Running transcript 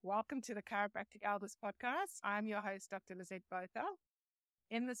Welcome to the Chiropractic Elders podcast. I'm your host, Dr. Lizette Botha.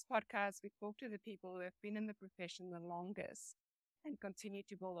 In this podcast, we talk to the people who have been in the profession the longest and continue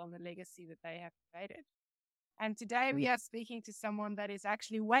to build on the legacy that they have created. And today we are speaking to someone that is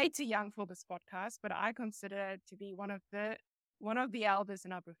actually way too young for this podcast, but I consider to be one of the elders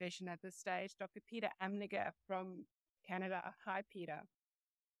in our profession at this stage, Dr. Peter Amlinger from Canada. Hi, Peter.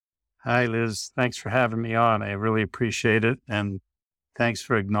 Hi, Liz. Thanks for having me on. I really appreciate it. And thanks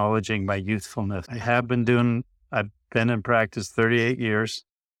for acknowledging my youthfulness. I've been in practice 38 years.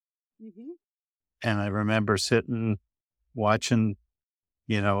 Mm-hmm. And I remember sitting, watching,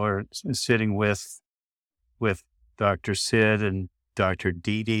 or sitting with Dr. Sid and Dr.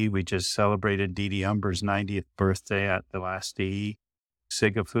 Dee. We just celebrated Dee Umber's 90th birthday at the last DE.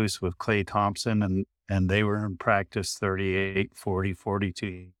 Sigafus with Clay Thompson, and they were in practice 38, 40,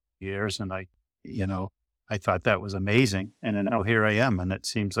 42 years. And I thought that was amazing. And then now here I am, and it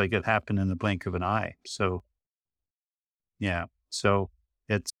seems like it happened in the blink of an eye. So, yeah. So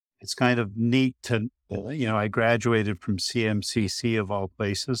it's kind of neat to, I graduated from CMCC of all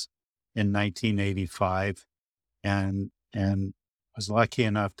places in 1985 and was lucky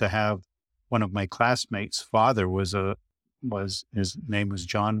enough to have one of my classmates' father his name was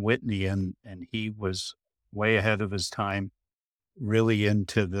John Whitney, and he was way ahead of his time, really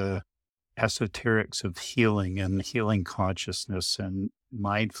into the esoterics of healing and healing consciousness and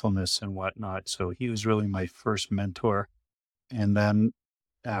mindfulness and whatnot. So he was really my first mentor. And then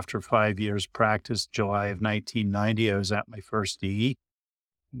after 5 years practice, July of 1990, I was at my first DE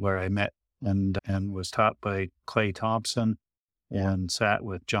where I met and was taught by Clay Thompson and sat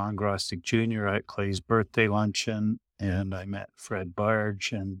with John Grostic Jr. at Clay's birthday luncheon. And I met Fred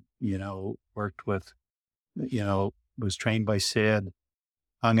Barge and, worked with, was trained by Sid,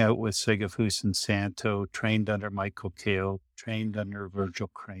 hung out with Sigafus and Santo, trained under Michael Kale, trained under Virgil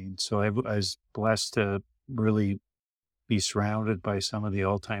Crane. So I was blessed to really be surrounded by some of the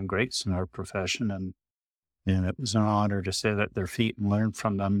all-time greats in our profession. And it was an honor to sit at their feet and learn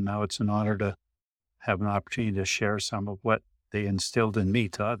from them. Now it's an honor to have an opportunity to share some of what they instilled in me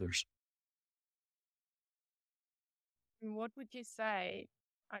to others. What would you say?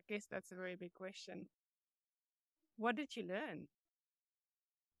 I guess that's a very big question. What did you learn?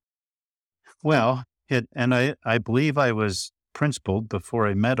 Well, I believe I was principled before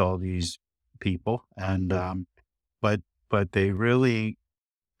I met all these people, and but they really,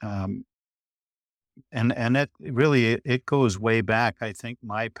 and it goes way back. I think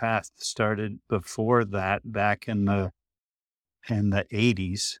my path started before that, back in the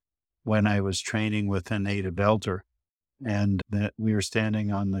 80s, when I was training with a native elder, and that we were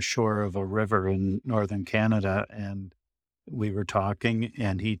standing on the shore of a river in northern Canada, and we were talking,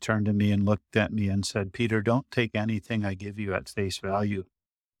 and he turned to me and looked at me and said, "Peter, don't take anything I give you at face value.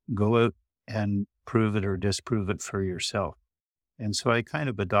 Go out and prove it or disprove it for yourself." And so I kind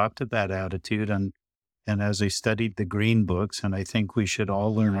of adopted that attitude. And as I studied the green books, and I think we should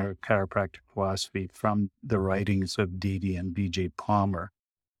all learn our chiropractic philosophy from the writings of Dee and B.J. Palmer.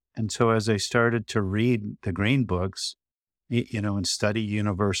 And so as I started to read the green books, and study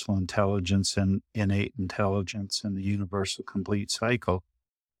Universal Intelligence and Innate Intelligence and the Universal Complete Cycle,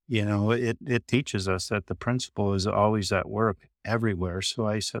 it teaches us that the principle is always at work everywhere. So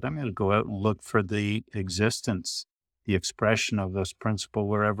I said, I'm going to go out and look for the existence, the expression of this principle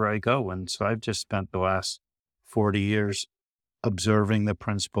wherever I go. And so I've just spent the last 40 years observing the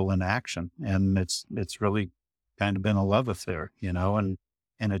principle in action. And it's really kind of been a love affair,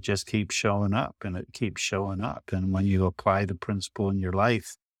 and it just keeps showing up and it keeps showing up. And when you apply the principle in your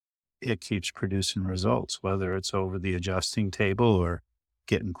life, it keeps producing results, whether it's over the adjusting table or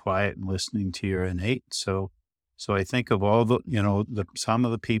getting quiet and listening to your innate. So I think of all some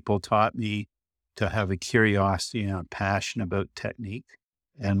of the people taught me to have a curiosity and a passion about technique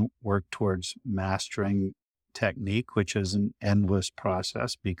and work towards mastering technique, which is an endless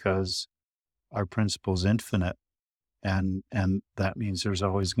process because our principle is infinite. And that means there's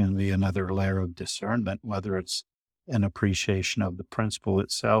always going to be another layer of discernment, whether it's an appreciation of the principle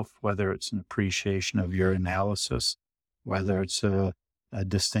itself, whether it's an appreciation of your analysis, whether it's a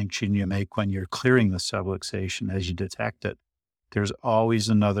distinction you make when you're clearing the subluxation as you detect it. There's always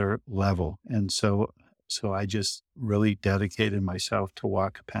another level. And so I just really dedicated myself to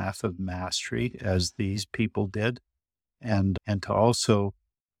walk a path of mastery as these people did, and to also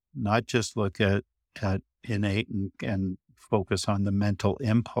not just look at innate and focus on the mental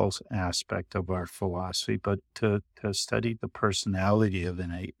impulse aspect of our philosophy, but to study the personality of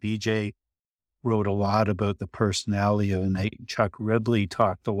innate. BJ wrote a lot about the personality of innate. Chuck Ridley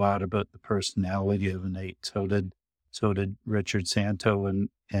talked a lot about the personality of innate. So did Richard Santo and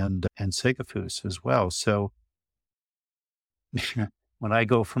and Sigafus as well. So when I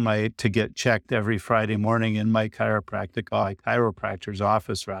go to get checked every Friday morning in my chiropractor's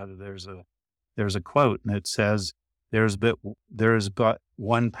office, rather, there's a quote, and it says, there's but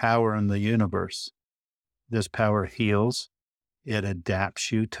one power in the universe. This power heals, it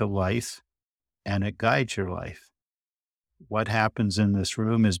adapts you to life, and it guides your life. What happens in this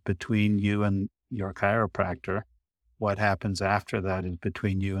room is between you and your chiropractor. What happens after that is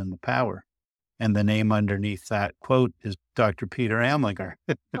between you and the power. And the name underneath that quote is Dr. Peter Amlinger.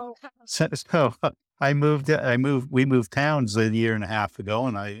 Oh, So we moved towns a year and a half ago,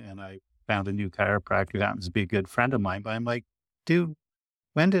 and I found a new chiropractor who happens to be a good friend of mine. But I'm like, dude,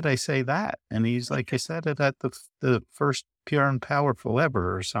 when did I say that? And he's like, I said it at the first Pure and Powerful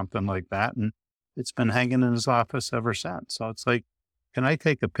ever or something like that. And it's been hanging in his office ever since. So it's like, can I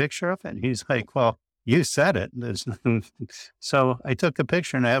take a picture of it? And he's like, well, you said it. So I took the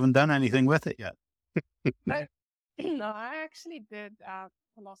picture and I haven't done anything with it yet. no, I actually did a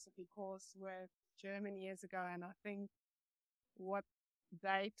philosophy course with German years ago, and I think what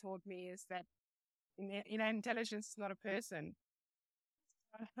they taught me is that intelligence is not a person.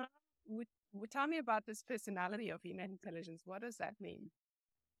 Tell me about this personality of innate intelligence. What does that mean?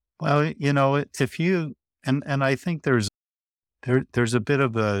 Well, if you, and I think there's a bit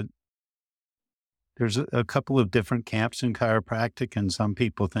of there's a couple of different camps in chiropractic, and some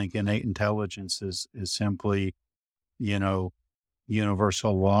people think innate intelligence is simply,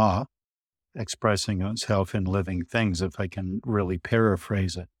 universal law expressing itself in living things, if I can really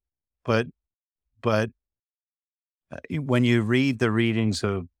paraphrase it. But when you read the readings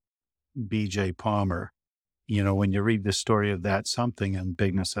of B.J. Palmer, when you read the story of that something and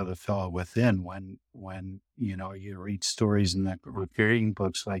bigness of the fellow within, when you read stories in the recurring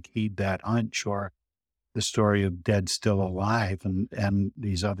books like Heed That Hunch, or the story of Dead Still Alive, and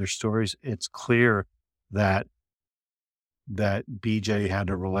these other stories, it's clear that BJ had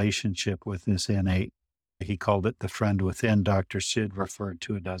a relationship with this innate. He called it the friend within. Dr. Sid referred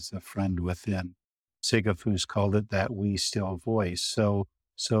to it as the friend within. Sigafus called it that we still voice. So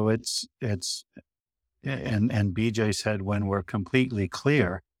it's and BJ said, when we're completely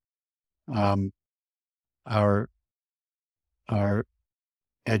clear, our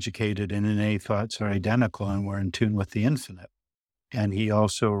educated and innate thoughts are identical, and we're in tune with the infinite. And he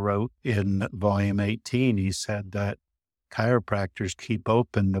also wrote in volume 18, he said that chiropractors keep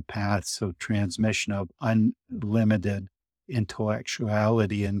open the paths of transmission of unlimited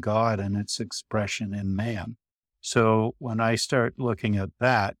intellectuality in God and its expression in man. So when I start looking at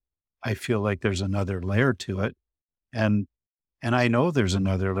that, I feel like there's another layer to it. And I know there's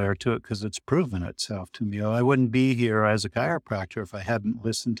another layer to it because it's proven itself to me. I wouldn't be here as a chiropractor if I hadn't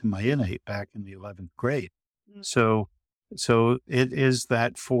listened to my innate back in the 11th grade. Mm-hmm. So it is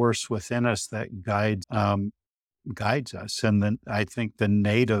that force within us that guides us. And then I think the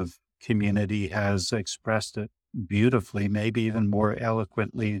native community has expressed it beautifully, maybe even more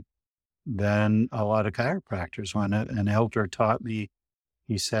eloquently than a lot of chiropractors. When an elder taught me,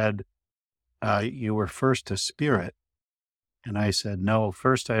 he said, you were first a spirit. And I said, no,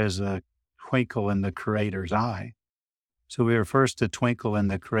 first I was a twinkle in the Creator's eye. So we were first a twinkle in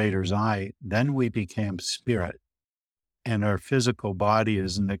the Creator's eye, then we became spirit. And our physical body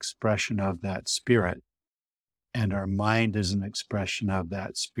is an expression of that spirit. And our mind is an expression of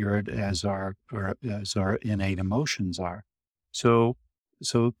that spirit, as our innate emotions are. So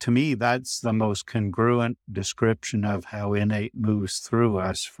to me, that's the most congruent description of how innate moves through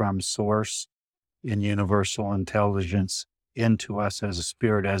us from source in universal intelligence into us as a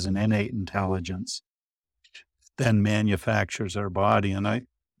spirit, as an innate intelligence, then manufactures our body. And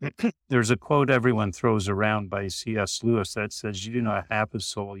there's a quote everyone throws around by C.S. Lewis that says, you do not have a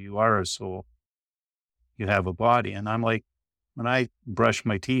soul, you are a soul. You have a body. And I'm like, when I brush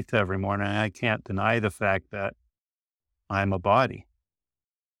my teeth every morning, I can't deny the fact that I'm a body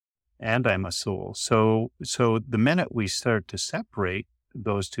and I'm a soul. So the minute we start to separate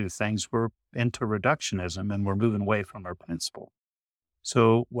those two things, we're into reductionism and we're moving away from our principle.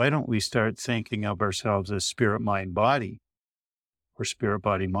 So why don't we start thinking of ourselves as spirit, mind, body, or spirit,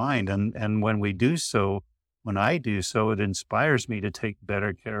 body, mind? And when we do so, when I do so, it inspires me to take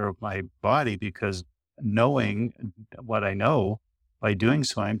better care of my body, because knowing what I know, by doing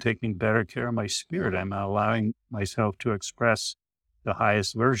so, I'm taking better care of my spirit. I'm allowing myself to express the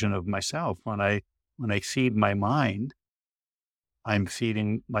highest version of myself. When I feed my mind, I'm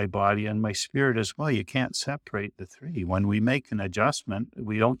feeding my body and my spirit as well. You can't separate the three. When we make an adjustment,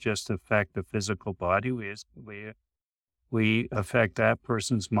 we don't just affect the physical body. We affect that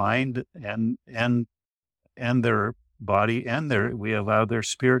person's mind and their body and we allow their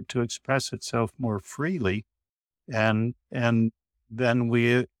spirit to express itself more freely. And then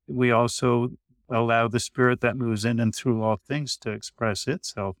we also allow the spirit that moves in and through all things to express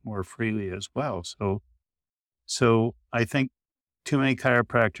itself more freely as well. So I think too many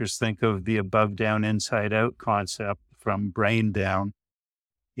chiropractors think of the above down, inside out concept from brain down,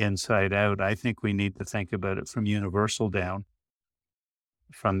 inside out. I think we need to think about it from universal down,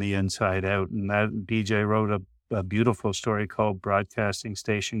 from the inside out. And that BJ wrote a beautiful story called Broadcasting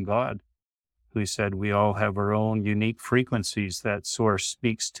Station God, who said we all have our own unique frequencies that source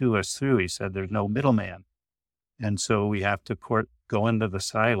speaks to us through. He said there's no middleman. And so we have to go into the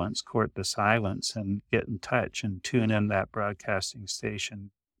silence, court the silence, and get in touch and tune in that broadcasting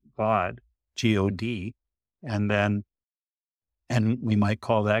station God, G-O-D, and we might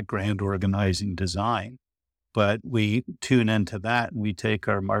call that grand organizing design. But we tune into that and we take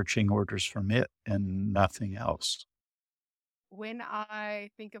our marching orders from it and nothing else. When I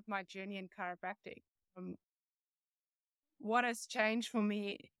think of my journey in chiropractic, what has changed for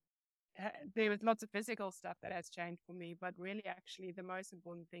me, there was lots of physical stuff that has changed for me, but really actually the most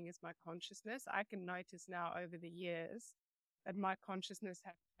important thing is my consciousness. I can notice now over the years that my consciousness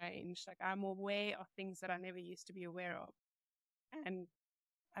has changed. Like I'm aware of things that I never used to be aware of. And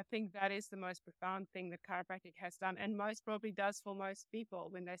I think that is the most profound thing that chiropractic has done, and most probably does for most people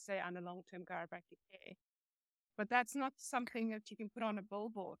when they say under long-term chiropractic care. But that's not something that you can put on a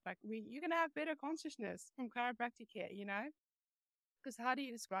billboard. Like you're going to have better consciousness from chiropractic care, Because how do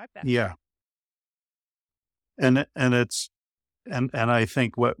you describe that? Yeah. And I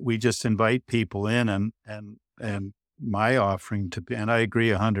think what we just invite people in and my offering and I agree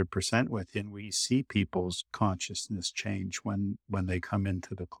 100% with you. And we see people's consciousness change when they come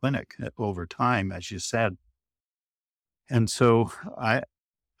into the clinic over time, as you said. And so I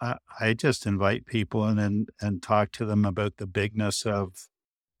just invite people in and talk to them about the bigness of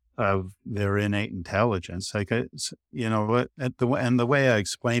their innate intelligence. Like, the way I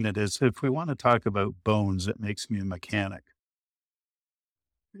explain it is, if we want to talk about bones, it makes me a mechanic.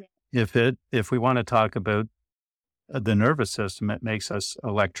 Yeah. If we want to talk about the nervous system, it makes us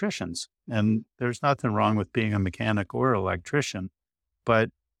electricians. And there's nothing wrong with being a mechanic or electrician. But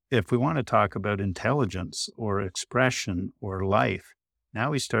if we want to talk about intelligence or expression or life,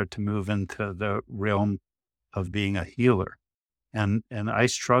 now we start to move into the realm of being a healer. And I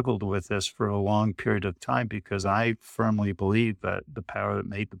struggled with this for a long period of time because I firmly believe that the power that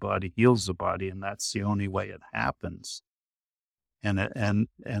made the body heals the body, and that's the only way it happens.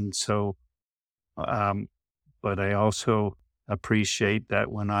 So, but I also appreciate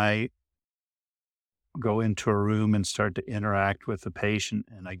that when I go into a room and start to interact with the patient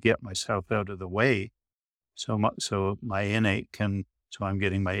and I get myself out of the way, so my innate so I'm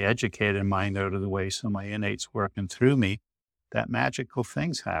getting my educated mind out of the way, so my innate's working through me, that magical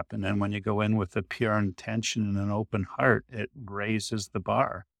things happen. And when you go in with a pure intention and an open heart, it raises the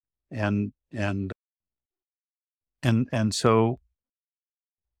bar. And so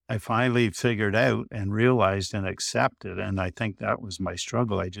I finally figured out and realized and accepted, and I think that was my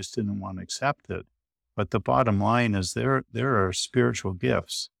struggle. I just didn't want to accept it. But the bottom line is there are spiritual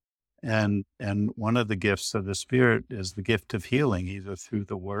gifts. And one of the gifts of the spirit is the gift of healing, either through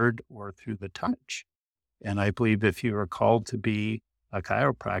the word or through the touch. And I believe if you are called to be a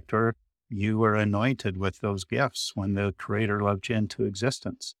chiropractor, you were anointed with those gifts when the Creator loved you into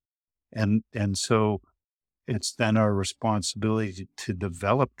existence. And so it's then our responsibility to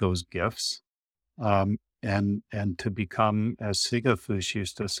develop those gifts, and to become, as Sigafus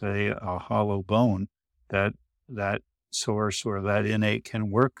used to say, a hollow bone that source or that innate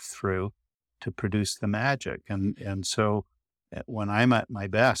can work through to produce the magic. And so when I'm at my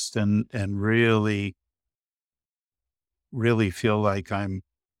best and really feel like I'm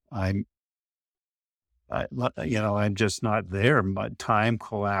just not there, but time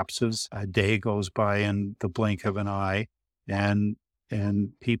collapses, a day goes by in the blink of an eye, and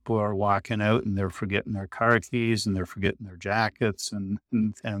people are walking out and they're forgetting their car keys and they're forgetting their jackets. And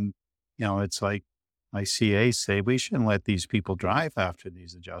it's like my CAs say, we shouldn't let these people drive after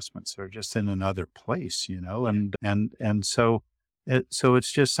these adjustments. They're just in another place, and so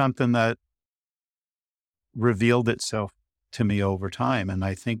it's just something that revealed itself to me over time. And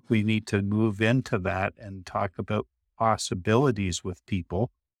I think we need to move into that and talk about possibilities with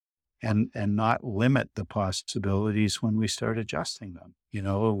people and not limit the possibilities when we start adjusting them.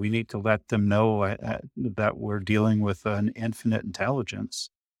 We need to let them know that we're dealing with an infinite intelligence,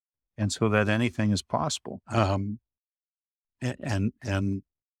 and so that anything is possible. And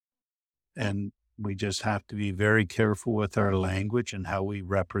we just have to be very careful with our language and how we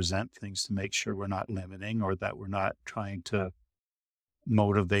represent things to make sure we're not limiting or that we're not trying to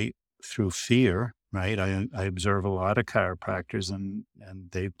motivate through fear, right? I observe a lot of chiropractors and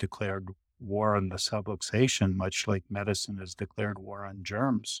they've declared war on the subluxation, much like medicine has declared war on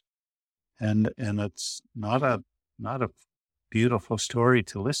germs. And it's not a beautiful story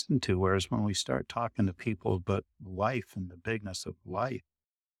to listen to. Whereas when we start talking to people about life and the bigness of life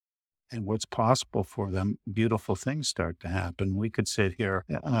and what's possible for them, beautiful things start to happen. We could sit here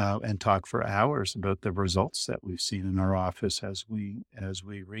and talk for hours about the results that we've seen in our office as we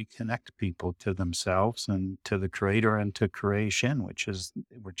reconnect people to themselves and to the Creator and to creation, which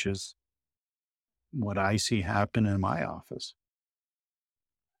is what I see happen in my office.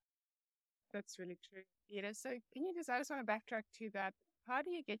 That's really true. So can you I just want to backtrack to that. How do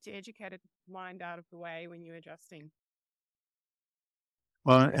you get your educated mind out of the way when you're adjusting?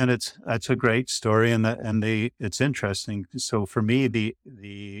 Well, and that's a great story, and it's interesting. So for me,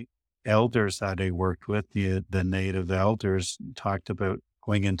 the elders that I worked with, the native elders, talked about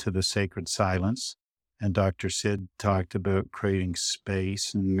going into the sacred silence, and Dr. Sid talked about creating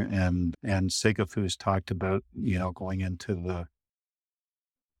space, and Sigafus talked about going into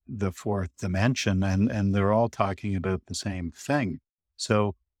the fourth dimension, and they're all talking about the same thing.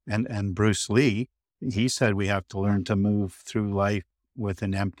 So and Bruce Lee, he said we have to learn to move through life with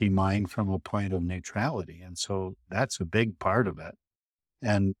an empty mind from a point of neutrality. And so that's a big part of it.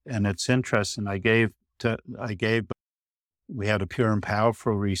 And it's interesting. We had a Pure and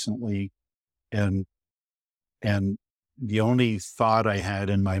Powerful recently, and the only thought I had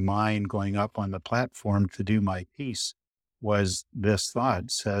in my mind going up on the platform to do my piece was this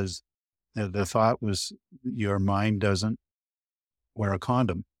thought. Says, the thought was, your mind doesn't wear a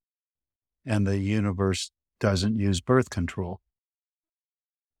condom and the universe doesn't use birth control.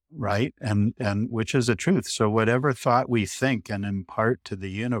 Right. And which is a truth. So whatever thought we think and impart to the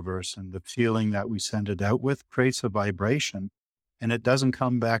universe and the feeling that we send it out with creates a vibration, and it doesn't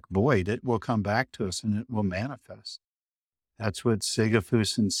come back void. It will come back to us and it will manifest. That's what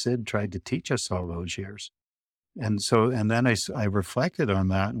Sigafus and Sid tried to teach us all those years. And then I reflected on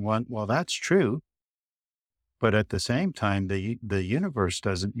that and went, well, that's true. But at the same time, the universe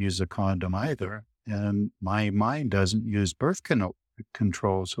doesn't use a condom either. And my mind doesn't use birth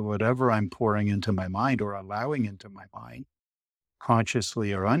control. So whatever I'm pouring into my mind or allowing into my mind,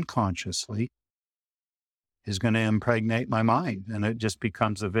 consciously or unconsciously, is going to impregnate my mind. And it just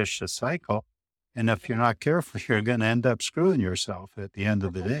becomes a vicious cycle. And if you're not careful, you're going to end up screwing yourself at the end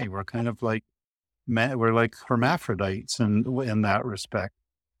of the day. We're kind of like, we're like hermaphrodites in that respect.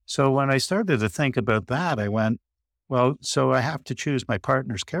 So when I started to think about that, I went, well, so I have to choose my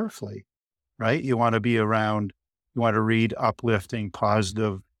partners carefully, right? You want to read uplifting,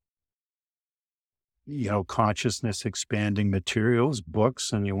 positive, consciousness expanding materials,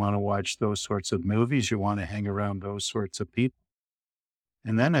 books, and you want to watch those sorts of movies. You want to hang around those sorts of people.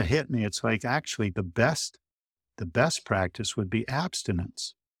 And then it hit me. It's like, actually, the best practice would be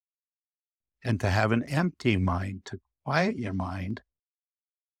abstinence, and to have an empty mind, to quiet your mind,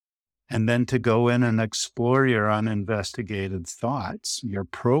 and then to go in and explore your uninvestigated thoughts, your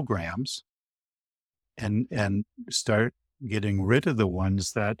programs, and start getting rid of the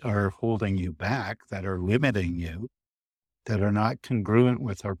ones that are holding you back, that are limiting you, that are not congruent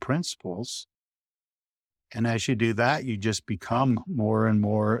with our principles. And as you do that, you just become more and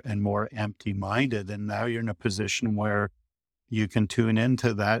more and more empty-minded. And now you're in a position where you can tune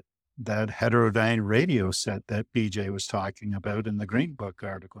into that heterodyne radio set that BJ was talking about in the Green Book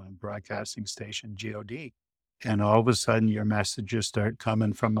article in Broadcasting Station GOD. And all of a sudden your messages start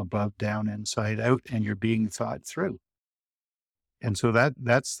coming from above, down, inside out, and you're being thought through. And so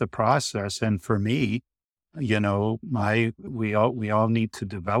that's the process. And for me, we all need to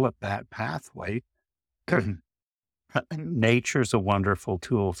develop that pathway. Nature's a wonderful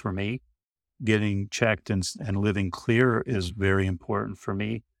tool for me. Getting checked and living clear is very important for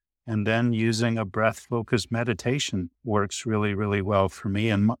me. And then using a breath-focused meditation works really, really well for me.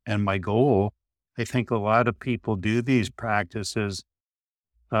 And my goal, I think a lot of people do these practices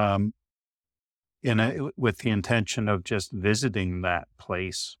with the intention of just visiting that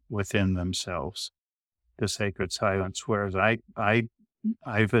place within themselves, the sacred silence. Whereas I've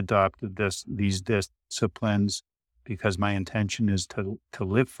adopted these disciplines because my intention is to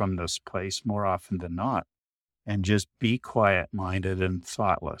live from this place more often than not, and just be quiet-minded and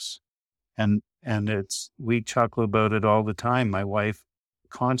thoughtless. And we chuckle about it all the time. My wife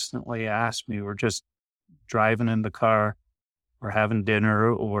constantly asks me, we're just driving in the car or having dinner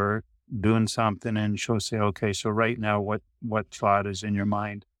or doing something, and she'll say, okay, so right now, what thought is in your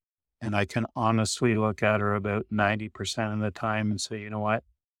mind? And I can honestly look at her about 90% of the time and say, you know what?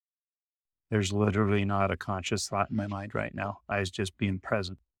 There's literally not a conscious thought in my mind right now. I was just being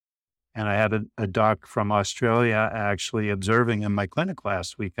present. And I had a doc from Australia actually observing in my clinic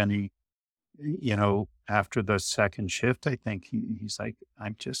last week. And he, after the second shift, I think he's like,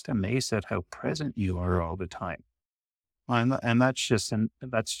 I'm just amazed at how present you are all the time. And that's just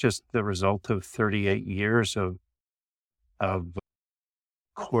the result of 38 years of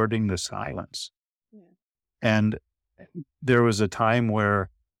courting the silence. Yeah. And there was a time where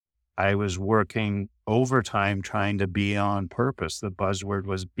I was working overtime trying to be on purpose. The buzzword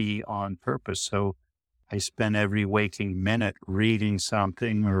was be on purpose. So I spent every waking minute reading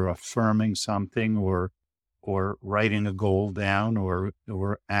something or affirming something or writing a goal down or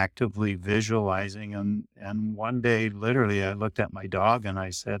actively visualizing. And one day, literally, I looked at my dog and I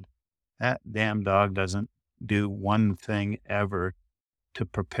said, that damn dog doesn't do one thing ever to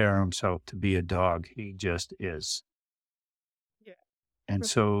prepare himself to be a dog. He just is. Yeah. And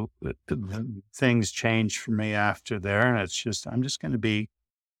so things changed for me after there. And it's just, I'm just going to be,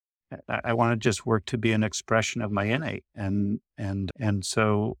 I want to just work to be an expression of my innate. And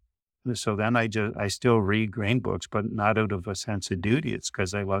so then I still read grain books, but not out of a sense of duty. It's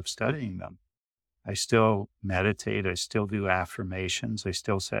because I love studying them. I still meditate. I still do affirmations. I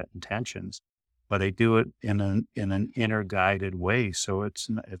still set intentions, but I do it in an inner guided way. So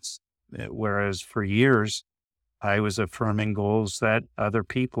whereas for years, I was affirming goals that other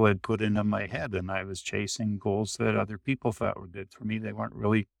people had put into my head, and I was chasing goals that other people thought were good for me. They weren't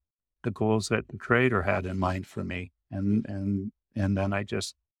really the goals that the Creator had in mind for me. And then I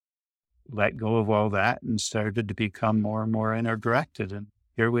just let go of all that and started to become more and more inner-directed, and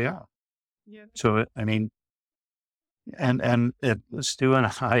here we are. Yeah. So, I mean, Stu and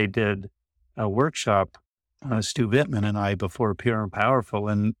I did a workshop, Stu Vittman and I, before Pure and Powerful,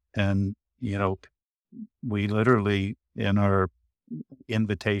 and we literally, in our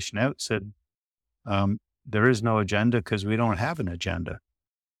invitation out, said, there is no agenda because we don't have an agenda.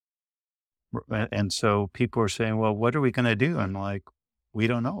 And so people are saying, well, what are we going to do? And like, we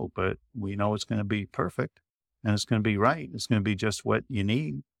don't know, but we know it's going to be perfect and it's going to be right. It's going to be just what you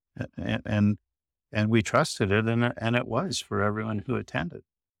need. And we trusted it, and it was for everyone who attended.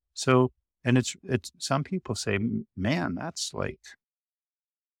 So, and it's some people say, man, that's like,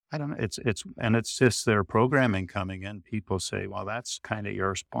 I don't know. It's just their programming coming in. People say, well, that's kind of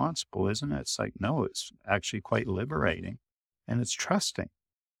irresponsible, isn't it? It's like, no, it's actually quite liberating, and it's trusting.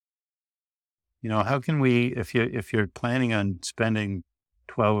 How can we, if you're planning on spending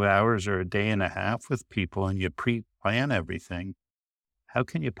 12 hours or a day and a half with people and you pre-plan everything, how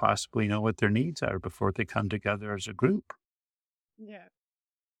can you possibly know what their needs are before they come together as a group? Yeah.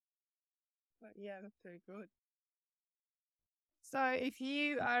 But yeah, that's very good. So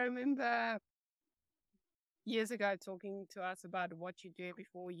I remember years ago talking to us about what you do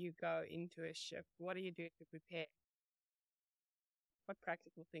before you go into a shift. What do you do to prepare? What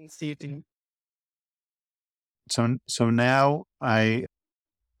practical things do you do? So now I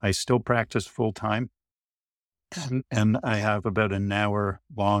still practice full time, and I have about an hour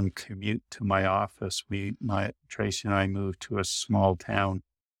long commute to my office. Tracy and I moved to a small town.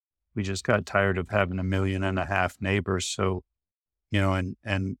 We just got tired of having 1.5 million neighbors. So,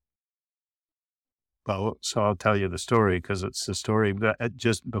 so I'll tell you the story because it's the story. But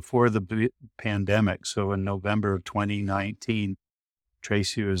just before the pandemic, so in November of 2019,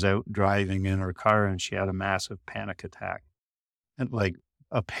 Tracy was out driving in her car and she had a massive panic attack, and like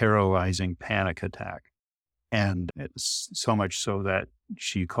a paralyzing panic attack. And it's so much so that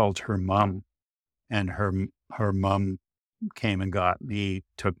she called her mom, and her mom came and got me,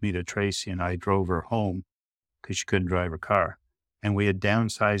 took me to Tracy, and I drove her home because she couldn't drive her car. And we had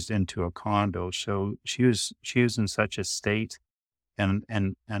downsized into a condo. So she was in such a state,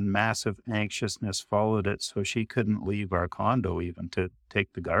 and massive anxiousness followed it. So she couldn't leave our condo even to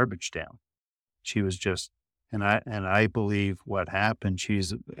take the garbage down. She was just, and I believe what happened,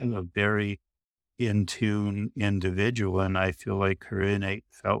 she's a very in tune individual. And I feel like her innate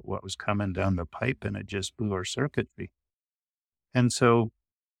felt what was coming down the pipe, and it just blew her circuitry. And so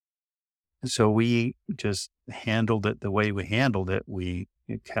we just handled it the way we handled it. We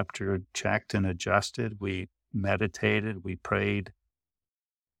kept her checked and adjusted. We meditated, we prayed,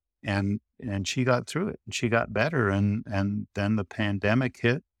 and she got through it, and she got better. And then the pandemic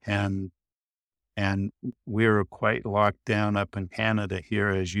hit, and we were quite locked down up in Canada here,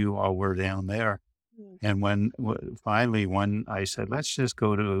 as you all were down there. And finally, when I said, let's just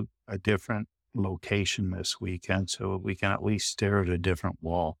go to a different location this weekend so we can at least stare at a different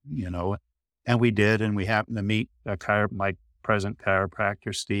wall, and we did. And we happened to meet my present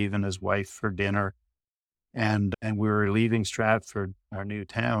chiropractor, Steve, and his wife for dinner. And we were leaving Stratford, our new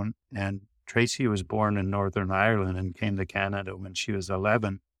town, and Tracy was born in Northern Ireland and came to Canada when she was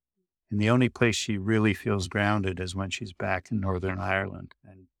 11. And the only place she really feels grounded is when she's back in Northern Ireland.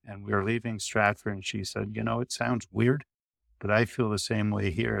 And we were leaving Stratford, and she said, it sounds weird, but I feel the same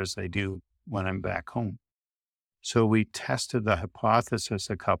way here as I do when I'm back home. So we tested the hypothesis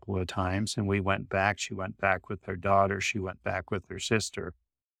a couple of times, and we went back. She went back with her daughter. She went back with her sister,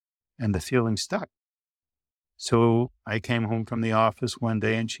 and the feeling stuck. So I came home from the office one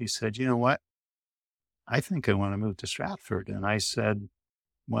day, and she said, "You know what? I think I want to move to Stratford." And I said,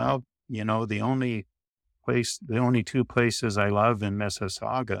 "Well, the only two places I love in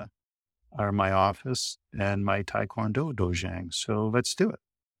Mississauga are my office and my Taekwondo dojang. So let's do it."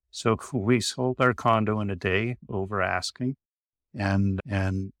 So we sold our condo in a day over asking. And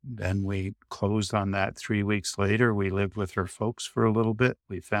then we closed on that 3 weeks later. We lived with her folks for a little bit.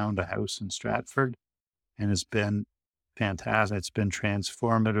 We found a house in Stratford, and it's been fantastic. It's been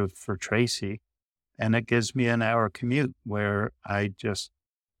transformative for Tracy. And it gives me an hour commute where I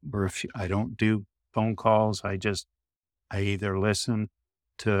don't do phone calls. I either listen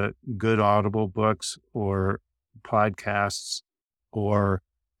to good Audible books or podcasts, or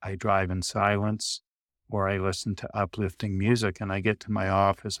I drive in silence, or I listen to uplifting music. And I get to my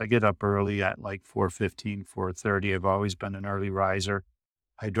office. I get up early at like 4:15, 4:30. I've always been an early riser.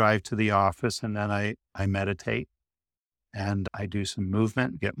 I drive to the office, and then I meditate, and I do some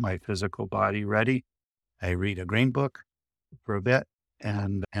movement, get my physical body ready. I read a green book for a bit,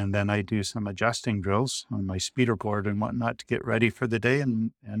 and then I do some adjusting drills on my speeder board and whatnot to get ready for the day.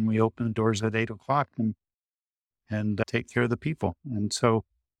 And we open the doors at 8:00 and take care of the people. And so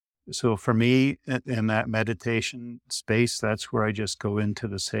for me, in that meditation space, that's where I just go into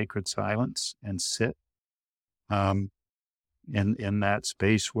the sacred silence and sit in that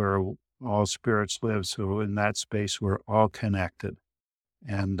space where all spirits live. So in that space, we're all connected.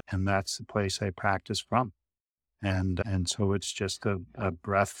 And that's the place I practice from. And so it's just a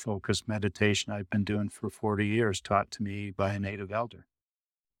breath-focused meditation I've been doing for 40 years, taught to me by a native elder.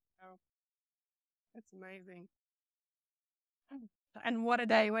 Oh, that's amazing. And what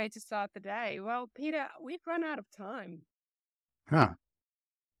a way to start the day. Well, Peter, we've run out of time. Huh.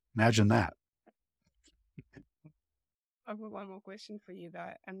 Imagine that. I've got one more question for you,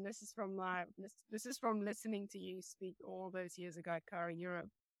 though, and this is from listening to you speak all those years ago at Kara Europe.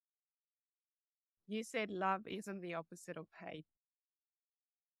 You said love isn't the opposite of hate.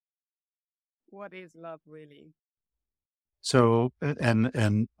 What is love really? So,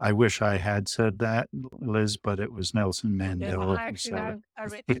 and I wish I had said that, Liz, but it was Nelson Mandela. I actually know. I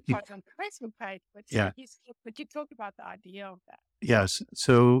read the part on the Facebook page, but you talked about the idea of that. Yes.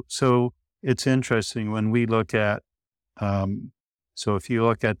 So it's interesting when we look at, so if you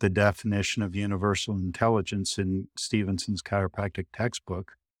look at the definition of universal intelligence in Stevenson's chiropractic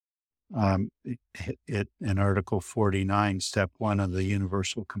textbook, in Article 49, Step 1 of the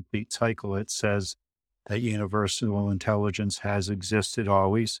Universal Complete Cycle, it says that universal intelligence has existed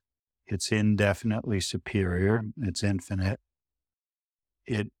always. It's indefinitely superior. It's infinite.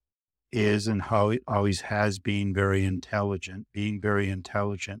 It is and how it always has been very intelligent. Being very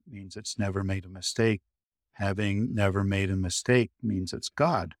intelligent means it's never made a mistake. Having never made a mistake means it's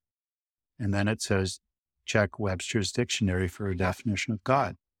God. And then it says, check Webster's dictionary for a definition of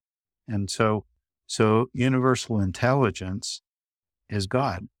God. And so universal intelligence is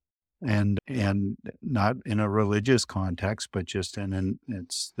God. And not in a religious context, but just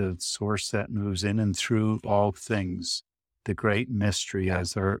it's the source that moves in and through all things, the great mystery,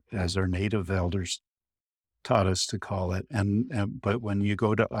 as our native elders taught us to call it. But when you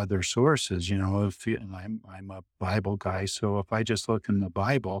go to other sources, I'm a Bible guy, so if I just look in the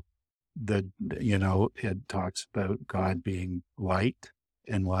Bible, it talks about God being light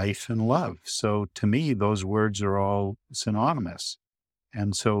and life and love. So to me, those words are all synonymous.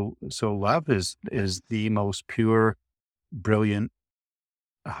 And so love is the most pure, brilliant,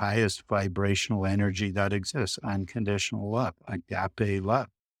 highest vibrational energy that exists, unconditional love, agape love.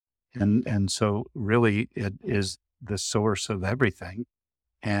 And so really it is the source of everything.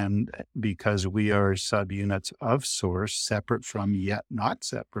 And because we are subunits of source, separate from yet not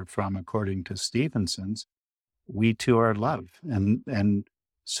separate from, according to Stevenson's, we too are love. And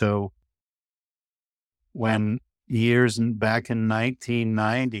so when back in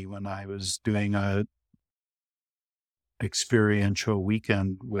 1990, when I was doing a experiential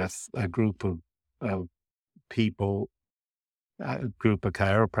weekend with a group of people, a group of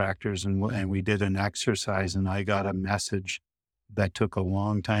chiropractors, and we did an exercise, and I got a message that took a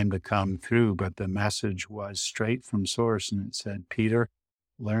long time to come through, but the message was straight from source. And it said, Peter,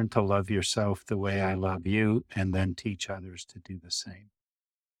 learn to love yourself the way I love you, and then teach others to do the same.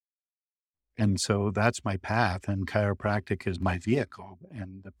 And so that's my path, and chiropractic is my vehicle.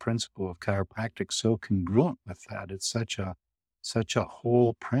 And the principle of chiropractic is so congruent with that. It's such a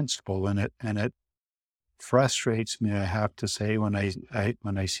whole principle, and it frustrates me, I have to say, when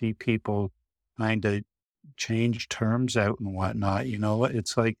I see people trying to change terms out and whatnot.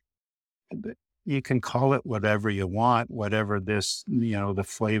 It's like, you can call it whatever you want, whatever this, the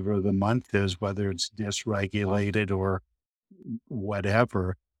flavor of the month is, whether it's dysregulated or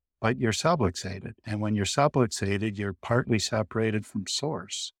whatever, but you're subluxated. And when you're subluxated, you're partly separated from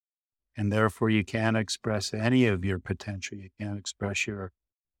source. And therefore you can't express any of your potential. You can't express your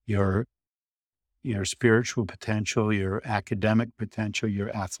spiritual potential, your academic potential, your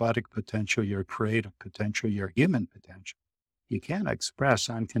athletic potential, your creative potential, your human potential. You can't express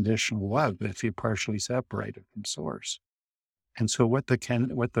unconditional love if you're partially separated from source. And so what the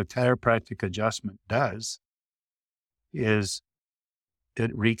chiropractic adjustment does is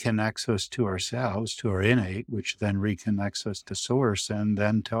it reconnects us to ourselves, to our innate, which then reconnects us to source, and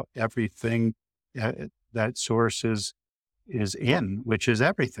then to everything that source is in, which is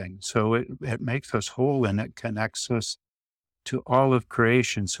everything. So it makes us whole, and it connects us to all of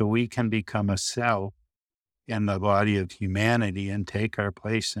creation, so we can become a cell in the body of humanity and take our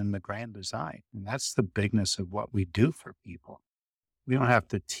place in the grand design. And that's the bigness of what we do for people. We don't have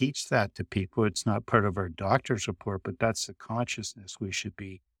to teach that to people. It's not part of our doctor's report, but that's the consciousness we should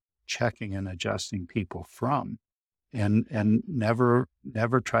be checking and adjusting people from. And never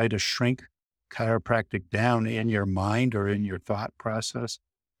try to shrink chiropractic down in your mind or in your thought process,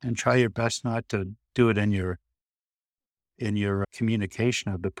 and try your best not to do it in your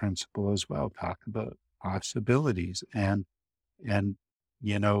communication of the principle as well. Talk about possibilities and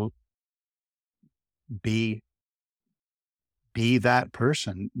be that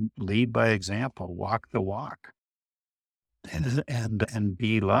person, lead by example, walk the walk, and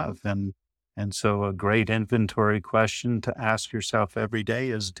be love. And so a great inventory question to ask yourself every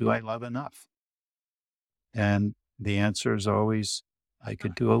day is, do I love enough? And the answer is always, I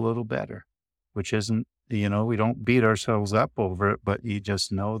could do a little better, which isn't, we don't beat ourselves up over it, but you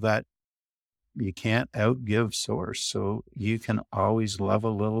just know that you can't outgive source. So you can always love a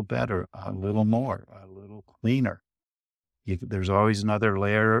little better, a little more, a little cleaner. There's always another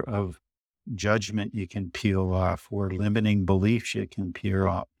layer of judgment you can peel off, or limiting beliefs you can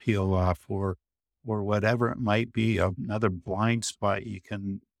peel off, or whatever it might be, another blind spot you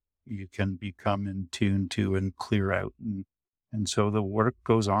can become in tune to and clear out. And so the work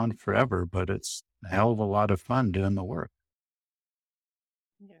goes on forever, but it's a hell of a lot of fun doing the work.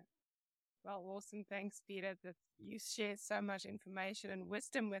 Yeah. Well, awesome. Thanks, Peter, that you shared so much information and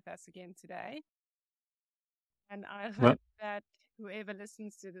wisdom with us again today. And I hope that whoever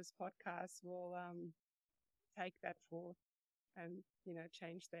listens to this podcast will take that forth and,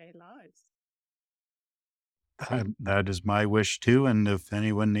 change their lives. That is my wish too. And if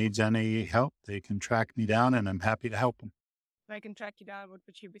anyone needs any help, they can track me down, and I'm happy to help them. They can track you down. What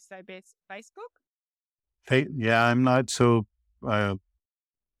would you say best? Facebook? Yeah, I'm not so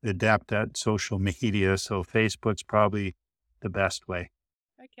adept at social media, so Facebook's probably the best way.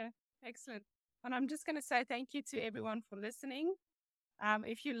 Okay, excellent. And I'm just going to say thank you to everyone for listening.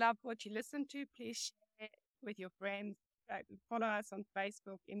 If you love what you listen to, please share it with your friends. Follow us on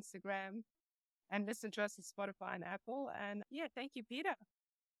Facebook, Instagram, and listen to us on Spotify and Apple. And thank you, Peter.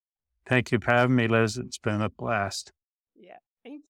 Thank you for having me, Liz. It's been a blast. Yeah.